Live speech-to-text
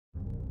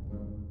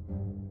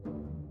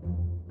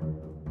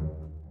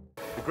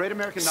The great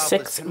American novelist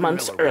 6 Henry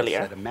months Miller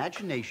earlier. said,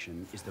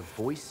 "Imagination is the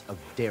voice of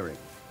daring.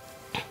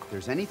 If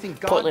there's anything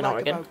Portland,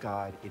 godlike Oregon. about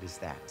God, it is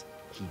that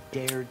he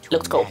dared to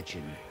Let's go.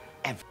 imagine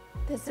everything."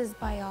 This is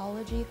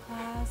biology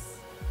class.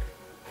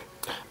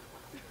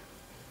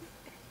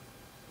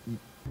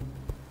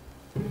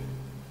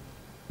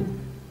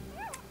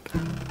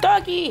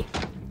 Doggy!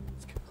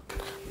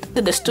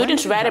 Did the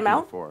students rat him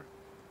out?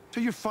 So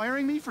you're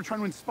firing me for trying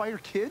to inspire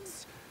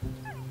kids?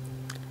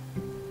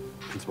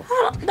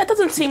 That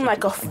doesn't seem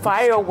like a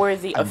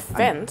fire-worthy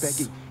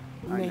offense.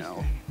 I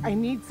know. I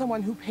need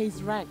someone who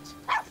pays rent.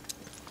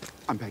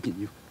 I'm begging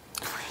you.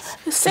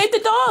 Save the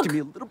dog! Give me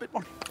a little bit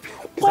more.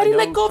 Why do you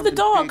let go of the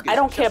dog? I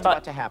don't care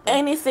about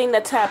anything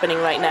that's happening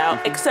right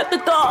now except the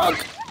dog.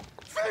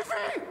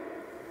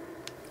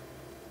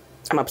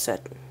 I'm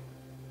upset.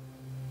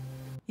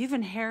 You've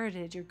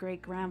inherited your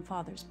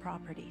great-grandfather's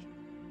property.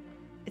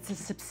 It's a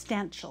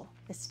substantial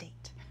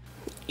estate.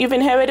 You've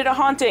inherited a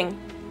haunting.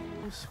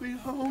 Oh, sweet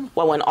home.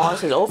 Well, when all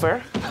is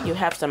over, you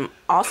have some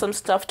awesome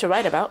stuff to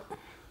write about.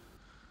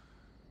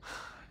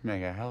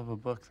 Make a hell of a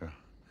book, though.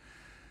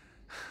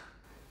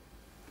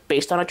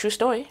 Based on a true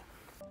story.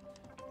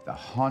 The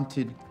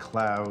haunted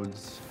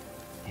clouds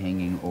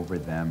hanging over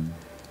them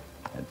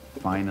had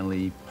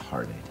finally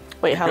parted.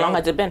 Wait, how long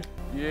has it been?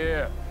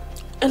 Yeah.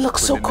 It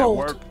looks so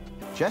cold.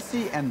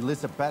 Jesse and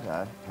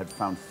Lisabetta had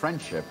found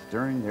friendship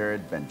during their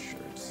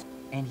adventures.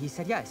 And he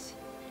said yes.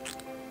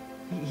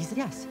 He said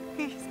yes.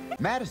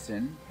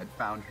 Madison had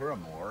found her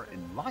amour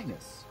in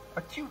Linus,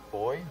 a cute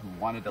boy who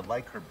wanted to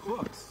like her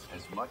books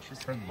as much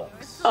as her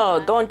looks.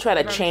 Oh, don't try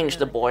to change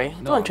the boy.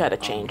 Don't try to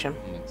change him.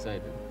 I'm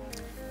excited.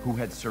 Who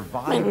had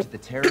survived the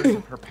terrors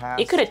of her past.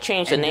 You could have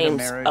changed the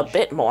names a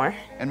bit more.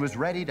 And was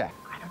ready to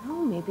I don't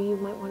know, maybe you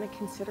might want to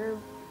consider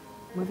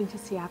moving to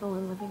Seattle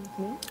and living with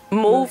me.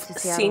 Move to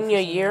Seattle senior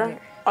for year?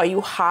 Are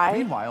you high?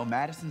 Meanwhile,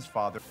 Madison's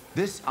father,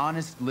 this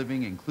honest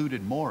living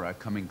included Maura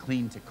coming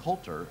clean to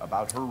Coulter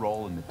about her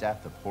role in the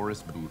death of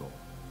Horace Boodle.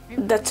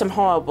 That's some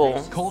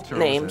horrible Coulter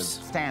names. was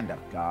a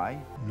stand-up guy.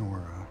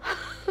 Nora,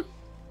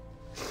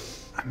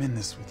 I'm in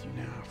this with you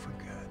now for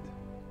good.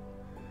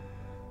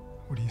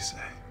 What do you say?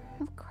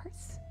 Of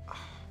course.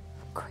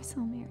 Of course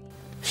I'll marry you.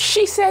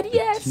 She said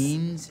yes.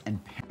 Teens and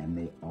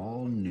they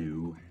all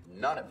knew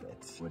none of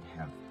it would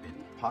have been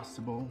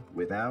possible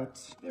without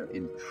their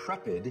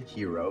intrepid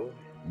hero,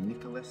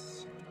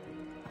 Nicholas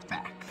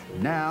Back.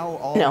 Now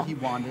all he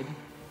wanted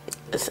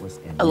was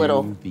a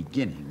little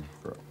beginning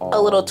for all.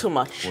 A little too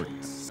much.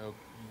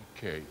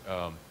 Okay,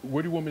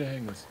 where do you want me to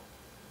hang this?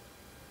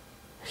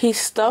 He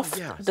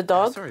stuffed the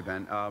dog. Sorry,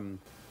 Ben.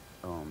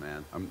 Oh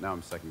man, now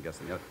I'm second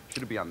guessing.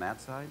 Should it be on that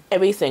side?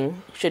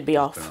 Everything should be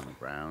off. Put it on the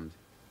ground.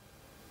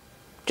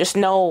 Just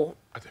no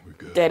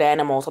dead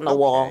animals on the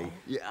wall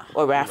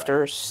or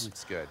rafters.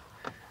 It's good.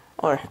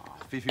 Or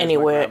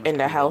anywhere in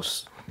the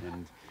house.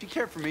 And she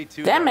cared for me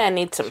too. That man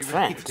needs some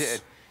friends.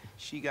 Did.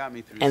 She got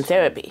me through and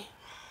therapy.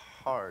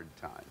 Hard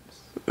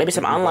times. Maybe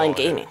some online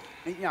gaming.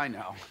 Yeah, I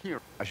know.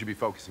 I should be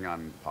focusing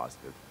on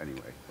positive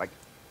anyway. Like,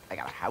 I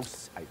got a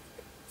house. I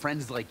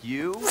friends like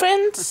you.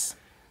 Friends.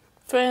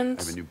 I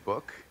have a new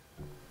book.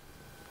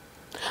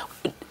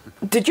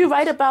 Did you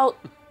write about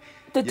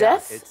the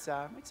death? It's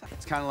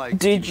kind of like.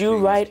 Did you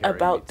write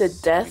about the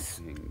death?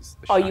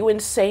 Are you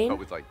insane? But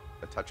with like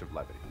a touch of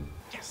levity.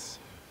 Yes.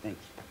 Thank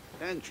you.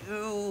 Thank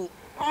you.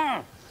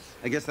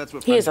 I guess that's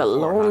what. He is a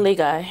lonely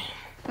guy.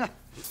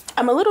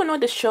 I'm a little annoyed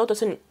this show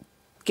doesn't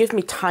give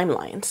me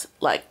timelines.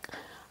 Like,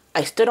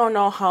 I still don't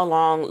know how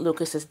long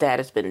Lucas's dad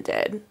has been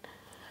dead.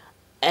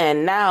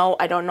 And now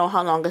I don't know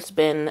how long it's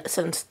been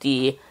since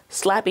the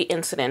Slappy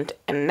incident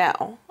and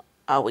now.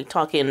 Are we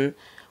talking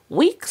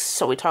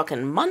weeks? Are we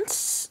talking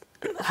months?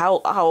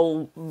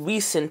 How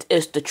recent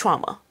is the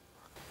trauma?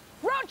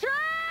 Road trip!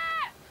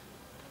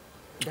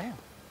 Damn.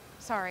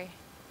 Sorry.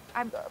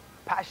 I'm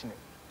Passionate.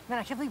 Man,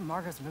 I can't believe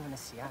Margot's moving to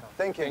Seattle.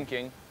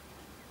 Thinking.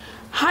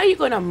 How are you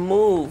going to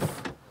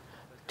move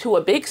to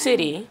a big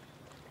city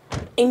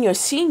in your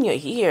senior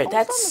year?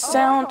 That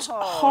sounds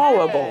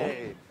horrible.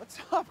 Hey, what's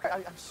up?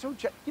 I'm so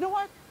you know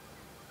what?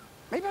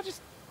 Maybe I'll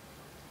just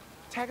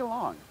tag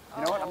along.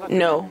 You know what? I'm not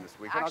doing anything this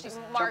week. actually,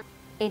 Mark.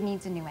 It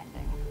needs a new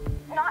ending.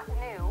 Not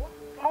new,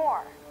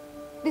 more.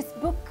 This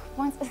book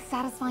wants a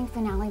satisfying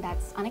finale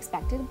that's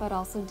unexpected, but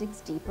also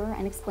digs deeper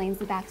and explains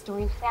the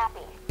backstory of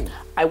Slappy.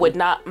 I would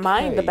not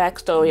mind the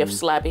backstory of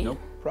Slappy. No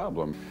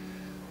problem.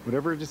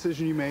 Whatever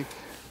decision you make,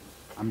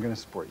 I'm gonna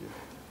support you.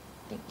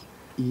 Thank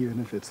you. Even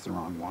if it's the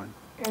wrong one.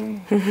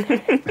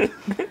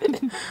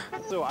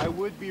 So I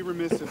would be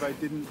remiss if I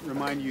didn't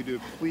remind you to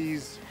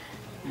please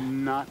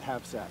not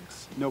have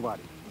sex.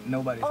 Nobody.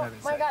 Nobody's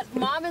having sex. Oh my God,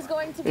 Mom is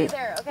going to be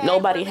there. Okay.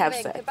 Nobody we're have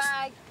leaving. sex.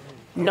 Goodbye.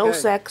 No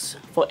sex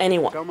for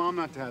anyone. Tell Mom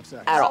not to have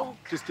sex. At all.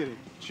 Just kidding.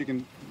 She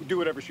can do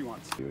whatever she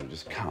wants. You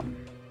just come.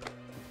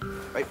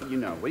 Right when you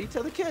know. What do you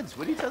tell the kids?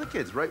 What do you tell the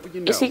kids? Right when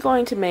you know. Is he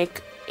going to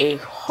make a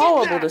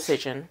horrible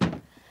decision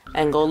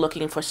and go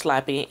looking for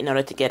Slappy in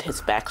order to get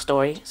his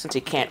backstory, since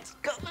he can't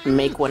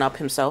make one up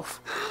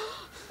himself?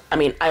 I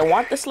mean, I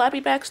want the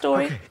Slappy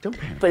backstory, Okay, don't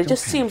panic, but it don't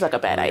just panic. seems like a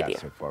bad What do we got idea.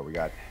 So far, we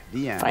got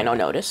the end. Final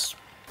notice.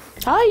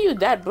 How are you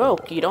that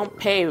broke? You don't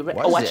pay rent?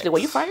 Oh, actually, were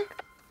you fired?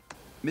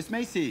 Miss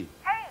Macy.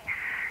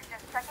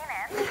 Just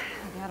checking in.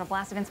 Have you had a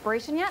blast of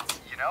inspiration yet?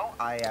 You know,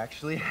 I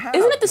actually have.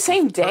 Isn't it the This is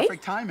same day?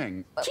 Perfect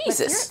timing.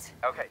 Jesus.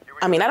 Okay. Here we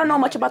I mean, I don't know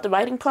much about the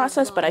writing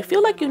process, but I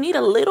feel like you need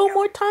a little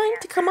more time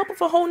to come up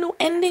with a whole new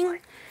ending.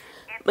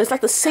 But it's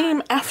like the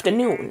same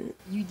afternoon.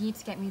 You need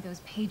to get me those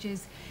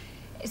pages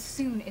as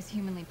soon as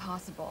humanly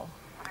possible.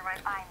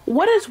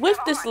 What is with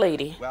this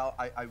lady? Well,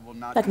 I will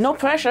not. Like, no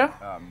pressure.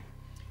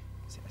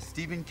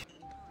 Stephen.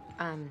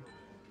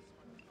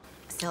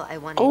 Still, I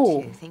wanted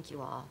Oh. to thank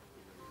you all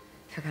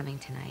for coming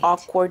tonight.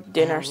 Awkward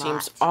dinner A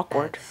seems lot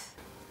awkward.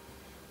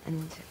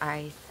 And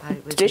I thought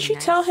it would Did be she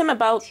nice tell him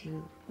about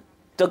to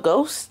the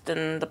ghost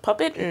and the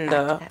puppet and back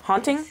to the that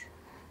haunting? place.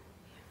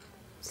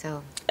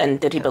 So, And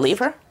did he believe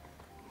her?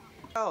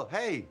 Oh,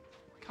 hey,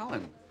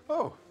 Colin.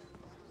 Oh,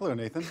 hello,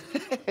 Nathan.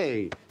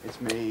 Hey,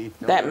 it's me.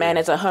 Don't That worry. man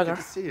is a hugger.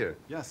 Good to see you.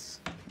 Yes.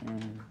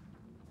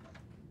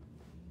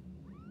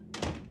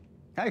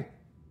 Hey.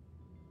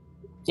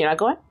 You're not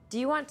going? Do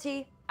you want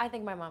tea? I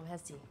think my mom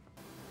has tea.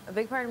 A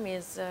big part of me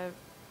is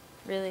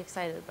really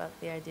excited about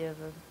the idea of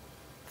a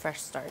fresh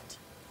start,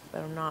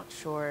 but I'm not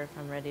sure if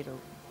I'm ready to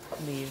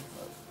leave.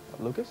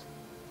 Lucas?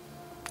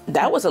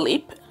 That was a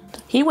leap.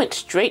 He went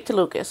straight to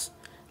Lucas.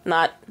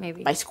 Not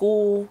Maybe. my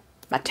school,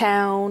 my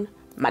town,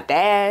 my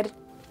dad.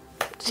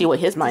 See what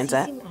his mind's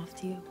Does he at. seem off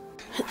to you?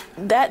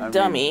 That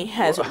dummy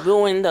has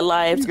ruined the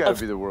lives gotta of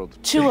be the world's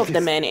two of the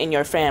biggest- men in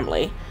your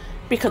family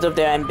because of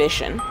their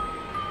ambition.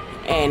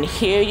 And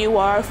here you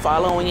are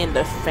following in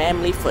the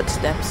family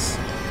footsteps.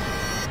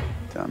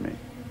 Tell me.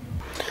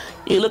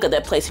 You look at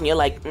that place and you're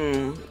like, Here,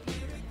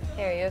 you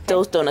okay?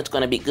 those donuts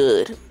gonna be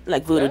good.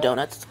 Like voodoo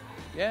donuts.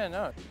 Yeah,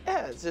 no.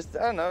 Yeah, it's just,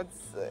 I don't know,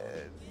 it's,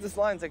 this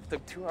line's like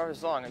 2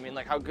 hours long. I mean,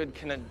 like, how good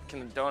can a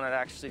donut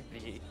actually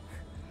be?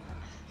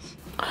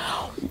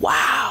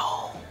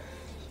 Wow.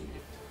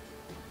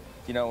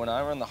 You know, when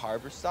I run the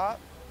harbor stop,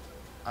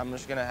 I'm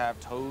just gonna have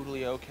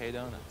totally okay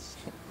donuts.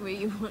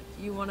 Wait,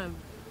 you want to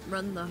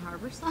run the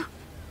harbor stop?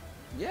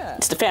 Yeah,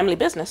 It's the family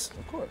business.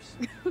 of course.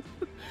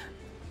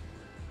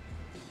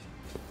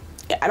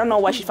 Yeah, I don't know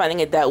why she's finding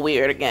it that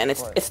weird again.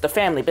 It's the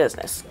family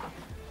business.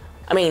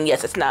 I mean,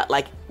 yes, it's not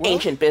like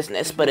ancient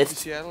business, but it's,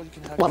 Seattle, you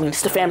can have well, I mean,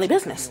 it's the family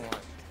business.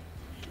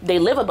 They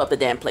live above the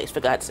damn place, for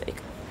God's sake.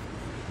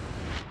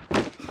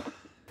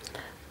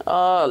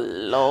 Oh,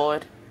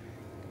 Lord.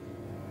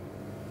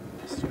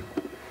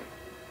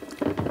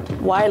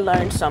 Why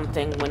learn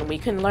something when we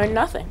can learn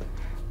nothing?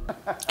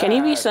 Can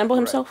he reassemble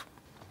himself?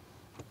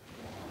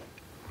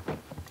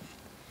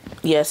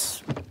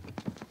 Yes.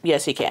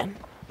 Yes, he can.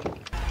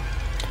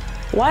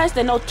 Why is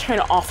there no turn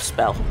off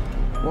spell?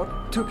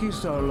 What took you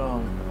so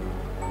long?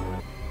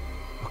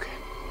 Okay.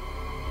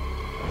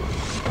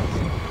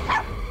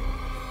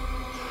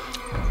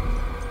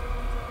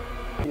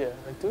 Yeah,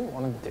 like, do we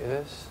want to do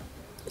this?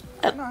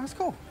 No, that's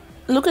cool.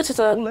 Lucas is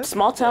a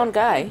small town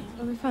guy.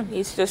 It'll be fun.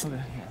 He's just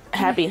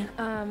happy,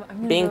 I'm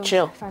gonna being go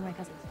chill. find my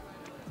cousins.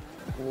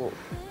 Well,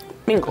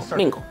 Mingle,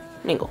 mingle,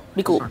 mingle.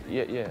 Be cool.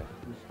 yeah.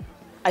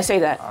 I say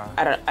that.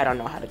 I don't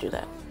know how to do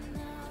that.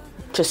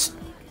 Just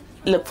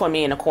look for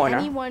me in a corner.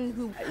 Anyone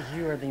who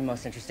You are the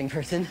most interesting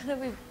person. that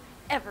we've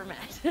ever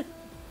met.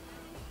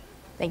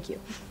 Thank you.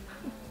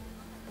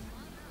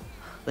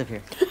 Live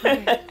here.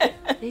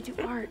 They do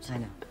art. I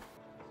know.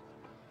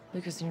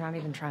 Lucas, you're not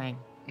even trying.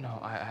 No,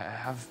 I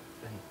have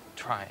been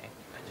trying.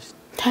 I just...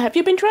 Have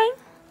you been trying?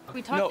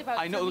 We talked No, about.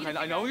 I know, look,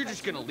 I know you're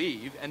just gonna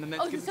leave, and then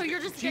that's Oh, so you're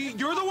just gonna-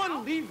 You're the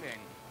one leaving!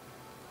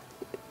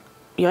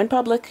 You're in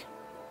public.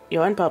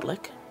 You're in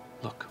public.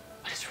 Look,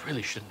 I just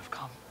really shouldn't have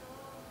come.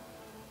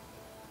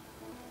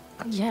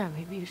 Yeah,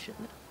 maybe you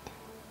shouldn't.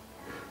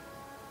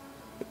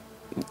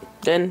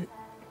 Then,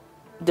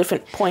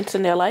 different points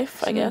in their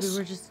life, I guess. Maybe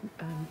we're just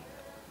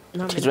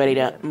not He's ready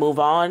to move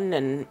on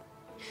and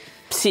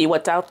see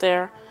what's out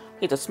there.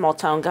 He's a small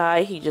town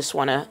guy. He just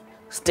want to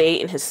stay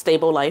in his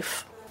stable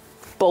life.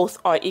 Both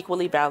are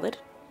equally valid,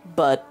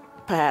 but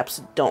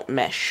perhaps don't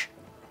mesh.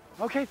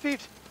 Okay,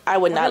 thieves. I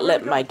would not Okay,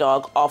 let where we my go?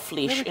 dog off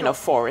leash Where we in go? a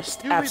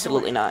forest. You lead the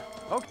Absolutely way. not.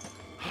 Okay.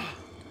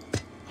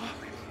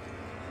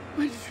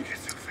 Why did you get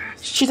so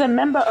fast? She's a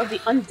member of the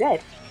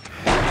undead.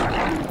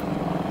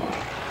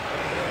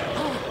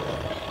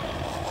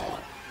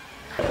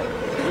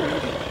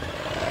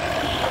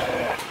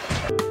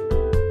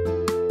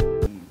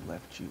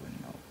 Left you a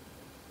note.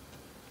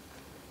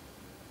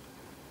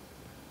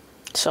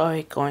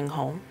 Sorry, going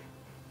home.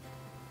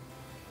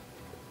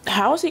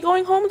 How is he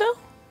going home, though?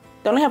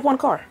 They only have one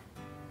car.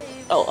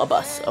 Oh, a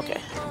bus. Okay.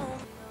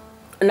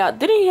 Now,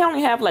 didn't he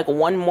only have like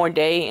one more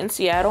day in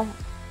Seattle?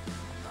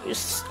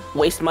 Just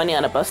waste money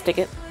on a bus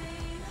ticket?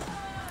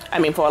 I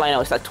mean, for all I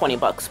know, it's like 20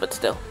 bucks, but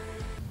still.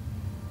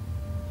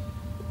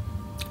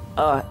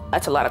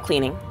 That's a lot of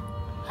cleaning.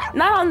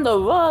 Not on the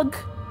rug.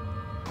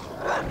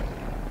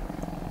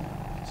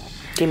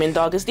 Demon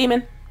dog is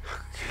demon.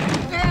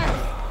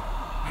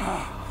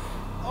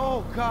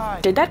 Oh,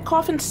 God. Did that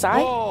coffin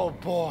sigh? Oh,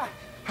 boy.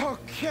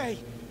 Okay.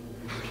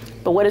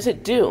 But what does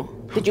it do?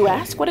 Did you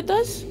ask what it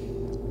does?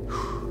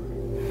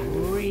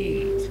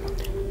 Breathe.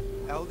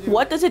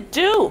 What does it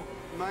do?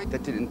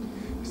 That didn't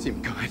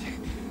seem good.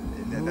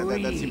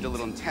 That seemed a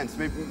little intense.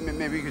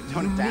 Maybe you could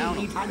tone it down.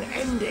 An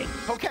ending.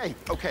 Okay,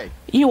 okay.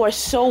 You are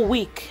so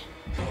weak.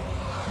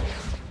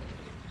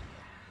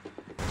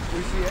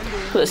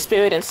 So the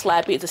spirit in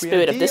Slappy is the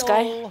spirit of this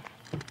guy?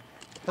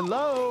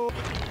 Hello?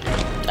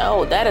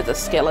 Oh, that is a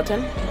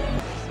skeleton.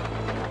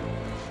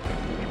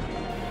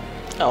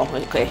 Oh,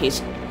 okay,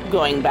 he's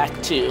going back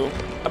to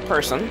a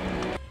person.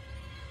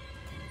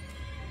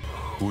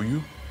 Who are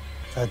you?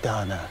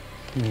 Adana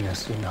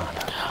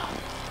Minasunada.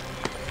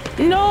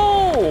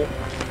 No!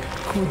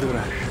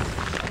 Kudrash.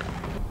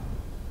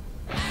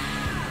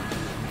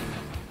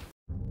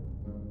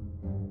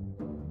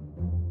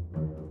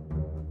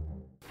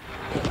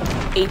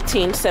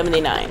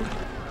 $18.79.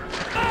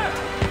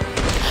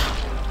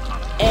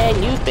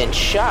 And you've been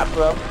shot,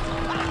 bro.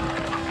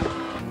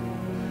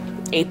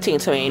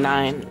 $18.79.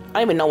 I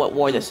don't even know what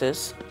war this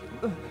is.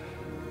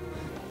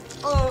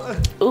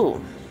 Ooh.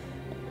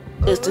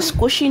 Is the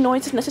squishy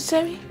noise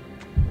necessary?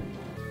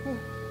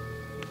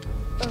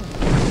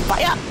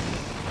 Fire!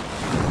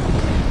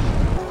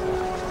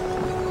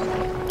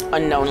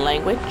 Unknown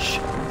language.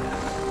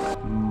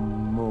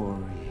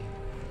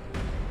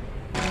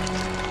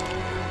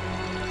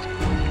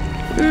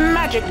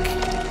 Magic!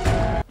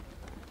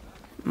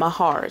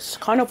 Mahar's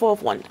Carnival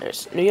of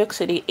Wonders, New York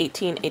City,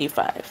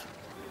 1885.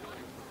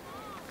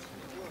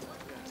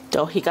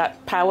 So he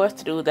got power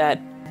through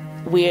that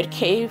weird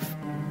cave.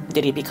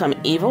 Did he become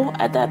evil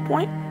at that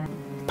point?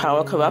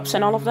 Power corrupts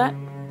and all of that?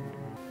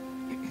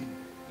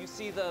 You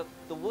see, the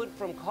wood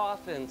from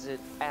coffins, it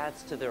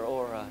adds to their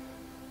aura.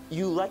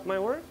 You like my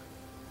work?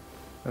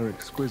 They're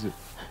exquisite.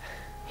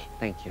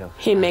 Thank you.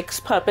 He makes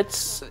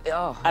puppets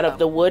out of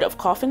the wood of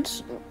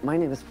coffins? My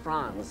name is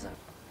Franz.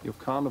 Your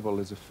carnival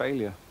is a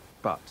failure,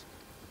 but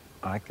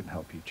I can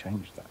help you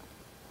change that.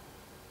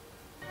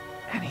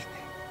 Anything.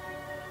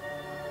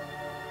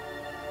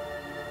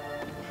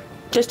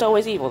 Just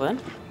always evil then?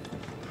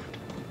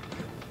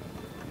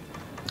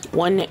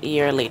 1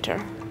 year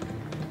later.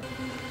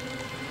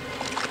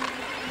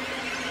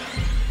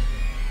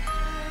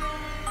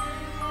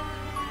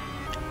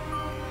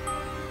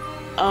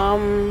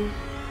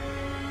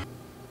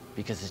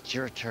 Because it's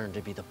your turn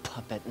to be the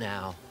puppet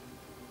now.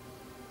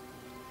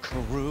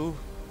 Carew,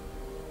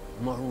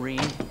 Marie,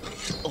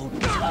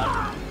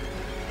 O'Donnell.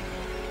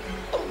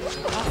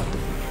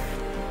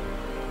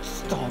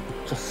 Stop.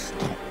 Just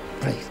stop.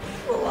 Please.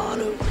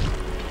 Milano.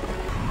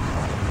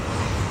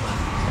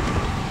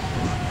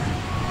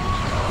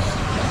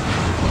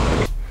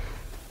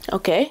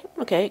 Okay,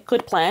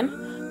 good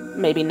plan.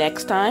 Maybe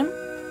next time.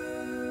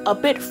 A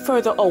bit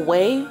further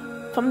away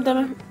from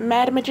the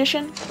mad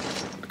magician.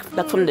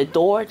 Like from the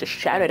door, just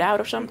shout it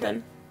out or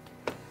something.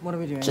 What are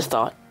we doing? Just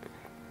thought.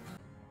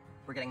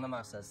 We're getting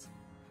mimosas.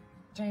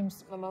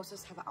 James,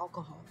 mimosas have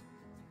alcohol.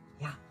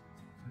 Yeah.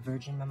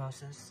 Virgin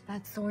mimosas.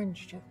 That's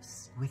orange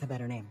juice. With a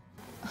better name.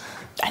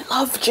 I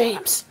love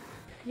James.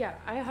 Yeah,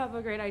 I have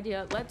a great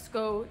idea. Let's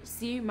go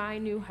see my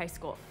new high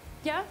school.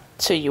 Yeah?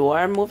 So you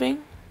are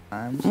moving?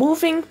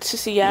 Moving to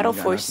Seattle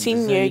for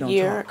senior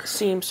year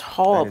seems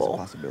horrible.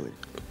 That is a possibility.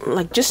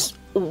 Like, just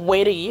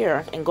wait a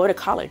year and go to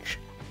college.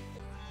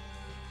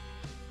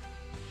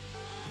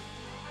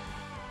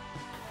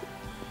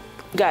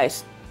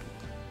 Guys,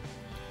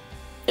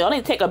 you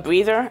only take a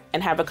breather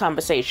and have a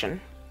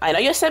conversation. I know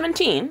you're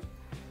 17,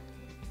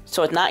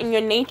 so it's not in your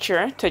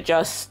nature to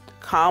just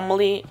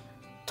calmly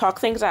talk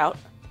things out,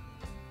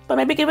 but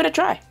maybe give it a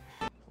try.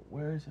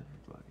 Where is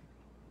everybody?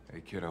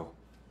 Hey, kiddo.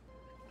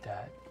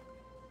 Dad.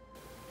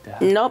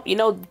 Nope, you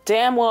know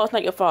damn well it's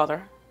not your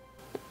father.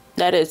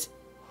 That is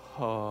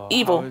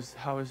evil.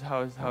 How is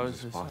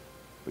this?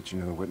 But you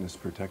know the witness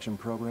protection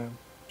program?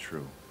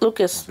 True.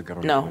 Lucas, the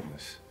government no.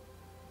 witness.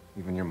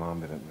 Even your mom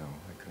didn't know.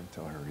 I couldn't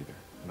tell her either.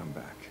 And I'm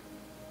back.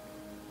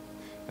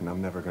 And I'm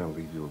never gonna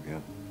leave you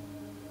again.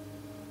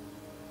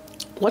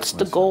 What's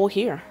the goal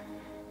here?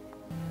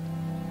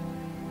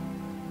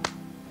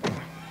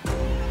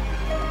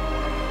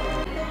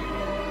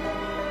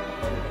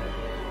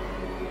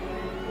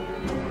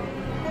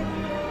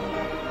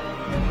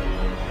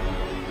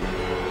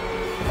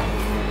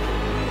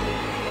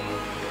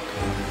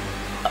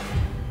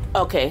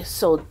 Okay,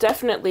 so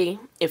definitely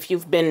if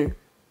you've been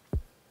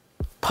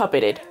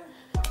puppeted,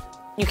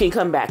 you can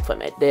come back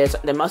from it.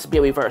 There must be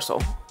a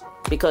reversal,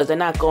 because they're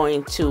not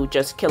going to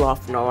just kill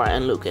off Nora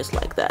and Lucas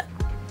like that.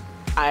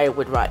 I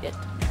would riot.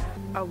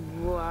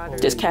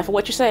 Just careful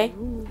what you say.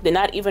 They're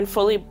not even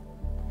fully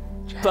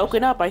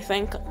broken up, I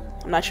think.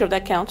 I'm not sure if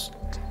that counts.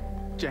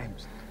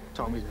 James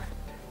told me that.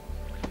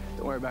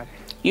 Don't worry about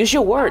it. Use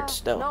your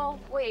words, though. No,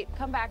 wait,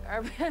 come back.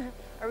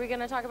 Are we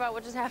gonna talk about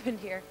what just happened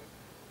here?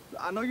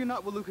 I know you're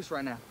not with Lucas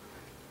right now.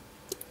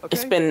 Okay?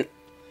 It's been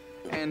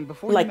and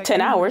before like 10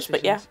 hours,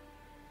 but yeah.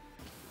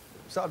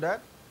 What's up,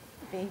 Dad?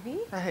 Baby?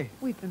 Hey.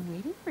 We've been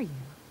waiting for you.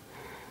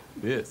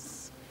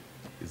 This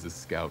is a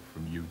scout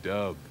from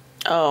UW.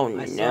 Oh,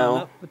 I saw no.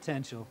 enough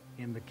potential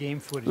in the game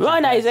footage.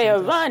 Run, Brad Isaiah,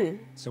 sent us. run.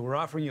 So we're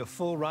offering you a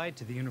full ride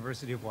to the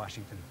University of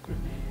Washington.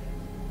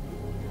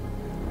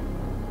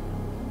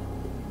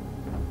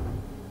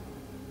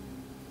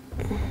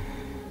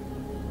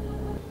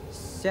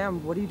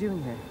 Sam, what are you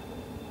doing here?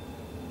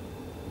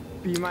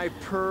 Be my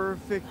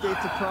perfect date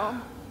to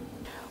prom?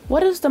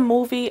 What is the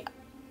movie?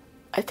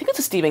 I think it's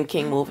a Stephen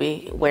King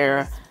movie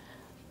where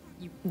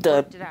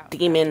the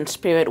demon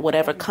spirit,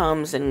 whatever,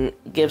 comes and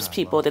gives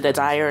people the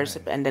desires,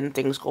 and then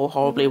things go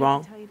horribly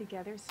wrong.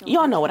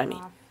 Y'all know what I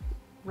mean.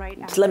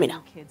 Just let me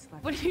know.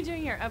 What are you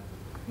doing here?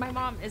 My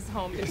mom is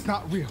home. It's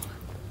not real.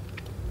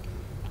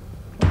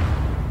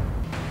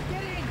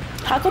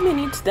 How come he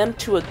needs them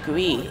to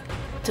agree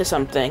to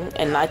something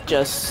and not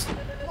just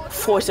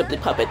forcibly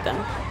puppet them?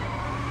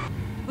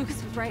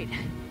 Lucas was right.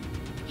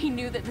 He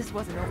knew that this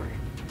wasn't over.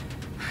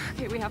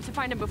 Okay, we have to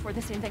find him before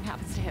the same thing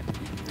happens to him.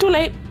 Too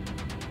late.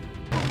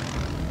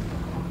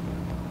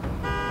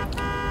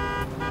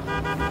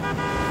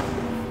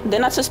 They're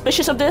not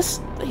suspicious of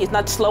this? He's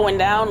not slowing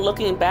down,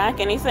 looking back,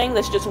 anything?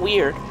 That's just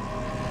weird.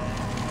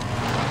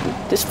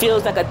 This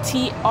feels like a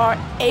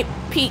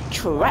TRAP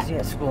trap. I was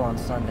at school on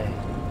Sunday.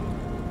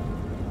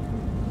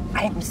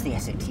 I missed the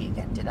SAT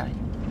again, did I?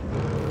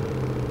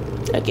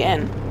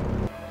 Again.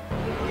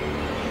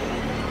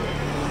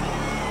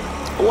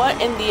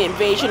 What in the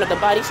invasion of the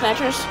body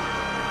snatchers?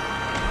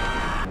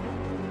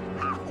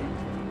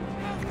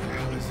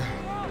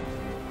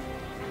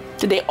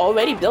 Did they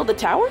already build the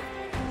tower?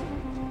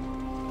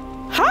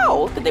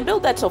 How did they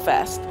build that so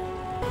fast?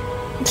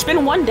 It's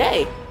been one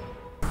day.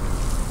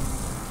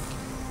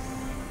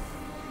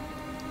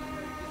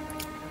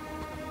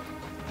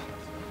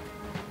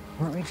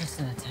 Weren't we just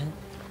in a tent?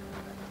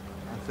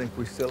 I think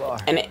we still are.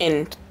 And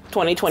in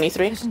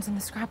 2023? Visions in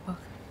the scrapbook.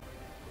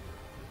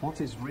 What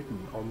is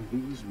written on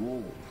these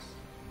walls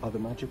are the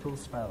magical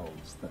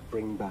spells that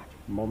bring back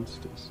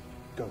monsters,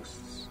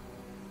 ghosts,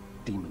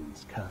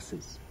 demons,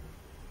 curses.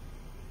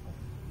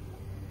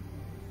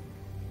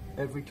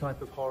 Every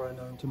type of horror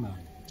known to man.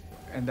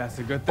 And that's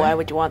a good thing. Why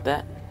would you want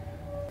that?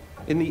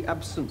 In the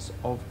absence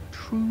of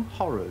true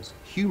horrors,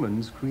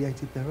 humans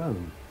created their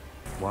own.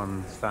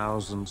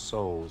 1,000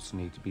 souls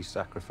need to be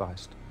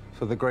sacrificed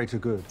for the greater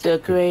good. The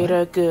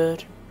greater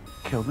good.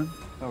 Kill them?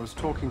 I was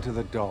talking to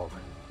the dog.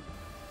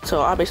 So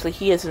obviously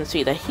he doesn't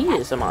see that he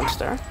is a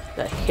monster,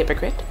 the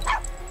hypocrite.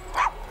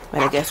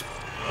 But I guess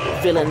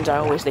villains are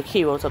always the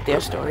heroes of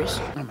their stories.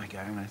 Oh my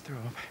God, I'm gonna throw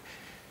up.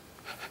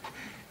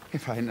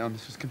 If I had known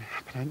this was gonna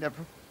happen,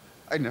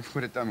 I never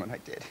would have done what I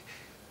did.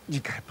 You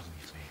gotta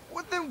believe me.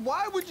 Well, then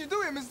why would you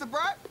do it, Mr.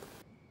 Bratt?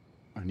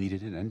 I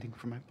needed an ending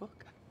for my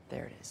book.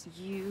 There it is.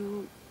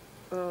 You...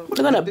 We're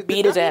gonna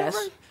beat his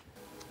ass.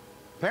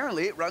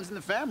 Apparently, it runs in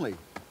the family.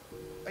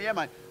 Oh yeah,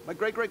 my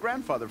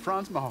great-great-grandfather,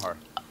 Franz Mahar.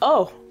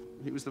 Oh,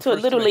 He was the so it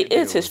first to literally make a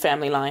is deal his with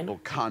family line.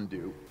 old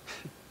Kondu.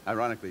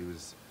 Ironically, he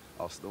was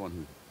also the one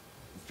who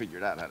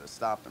figured out how to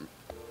stop him.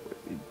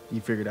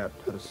 You figured out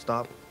how to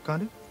stop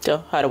Kondu?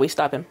 So how do we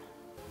stop him?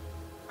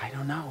 I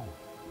don't know.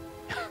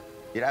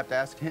 You'd have to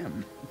ask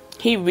him.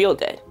 He real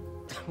dead.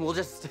 We'll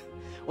just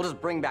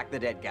bring back the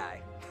dead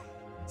guy.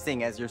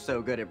 Seeing as you're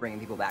so good at bringing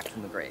people back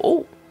from the grave.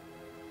 Oh.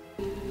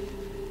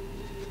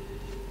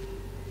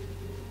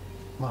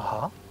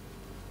 Maha?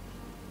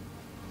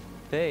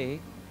 They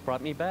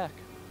brought me back,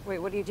 Wait,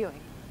 what are you doing?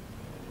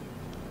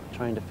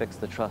 trying to fix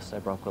the trust I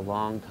broke a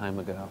long time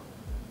ago.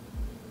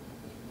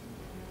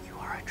 You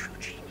are a true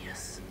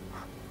genius.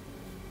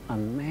 A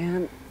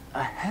man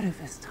ahead of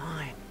his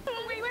time.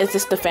 Is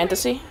this the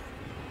fantasy?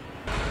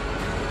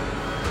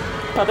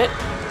 Puppet?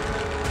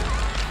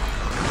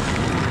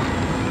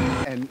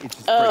 And it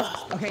just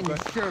Okay, you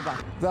sure about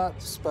it?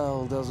 That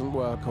spell doesn't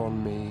work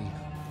on me.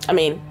 I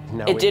mean,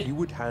 Now, it if did. you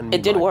would hand me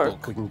It did my work.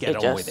 book, we can It get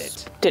on just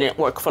with it. didn't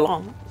work for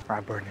long. I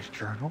burn his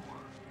journal.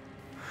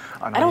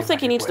 I don't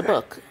think he needs the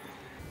book.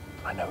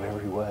 I know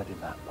every word in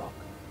that book.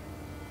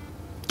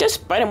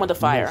 Just bite him with the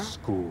fire.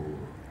 School.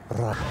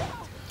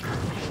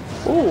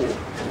 Ooh.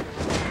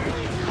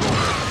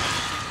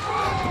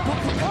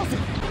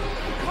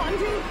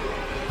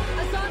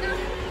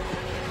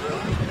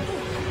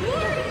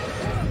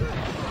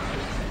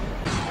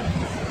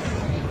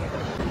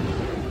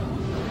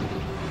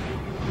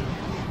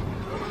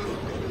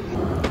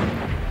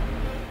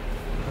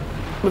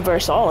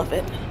 Reverse all of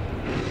it.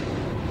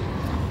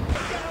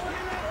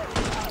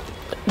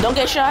 Don't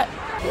get shot.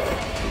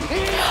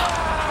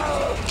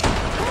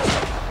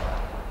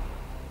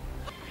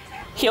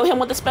 Heal him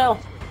with the spell.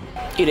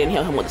 You didn't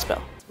heal him with the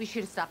spell. We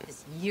should have stopped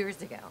this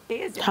years ago.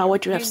 How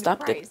would you have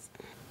stopped it?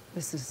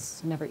 This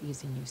is never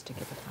easy news to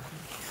give a father.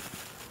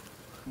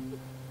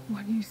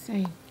 What are you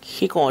saying?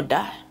 He gonna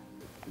die.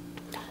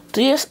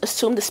 Do you just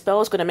assume the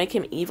spell is gonna make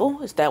him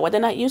evil? Is that why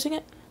they're not using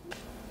it?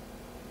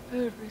 I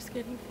would risk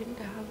anything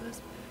to have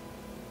us.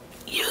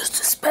 Use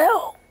the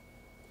spell.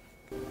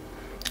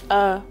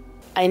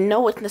 I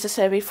know it's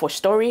necessary for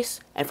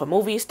stories and for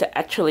movies to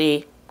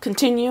actually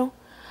continue,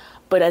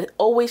 but it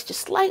always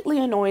just slightly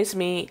annoys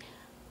me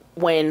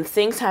when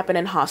things happen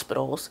in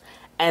hospitals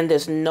and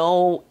there's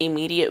no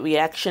immediate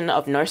reaction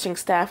of nursing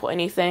staff or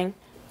anything.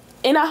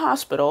 in a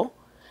hospital,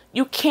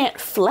 you can't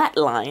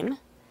flatline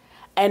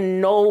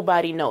and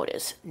nobody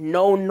notice.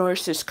 No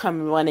nurses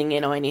come running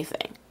in or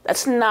anything.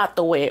 That's not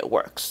the way it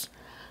works.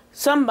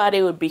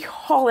 Somebody would be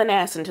hauling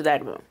ass into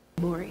that room.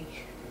 Mori.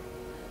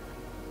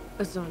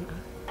 Azona.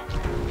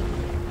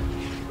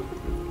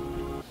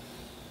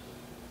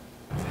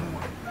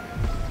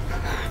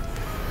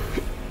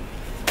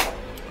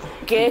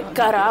 Que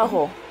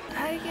carajo.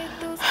 I get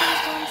those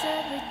goosebumps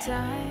every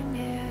time,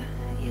 yeah.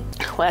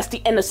 Well, that's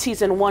the end of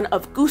season 1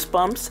 of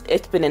Goosebumps.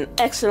 It's been an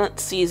excellent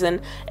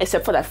season,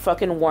 except for that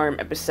fucking worm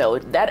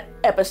episode. That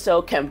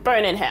episode can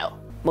burn in hell.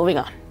 Moving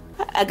on.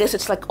 I guess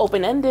it's like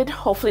open-ended.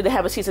 Hopefully they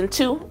have a season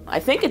 2. I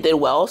think it did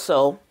well,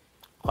 so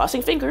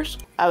crossing fingers.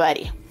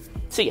 Alrighty.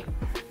 See ya.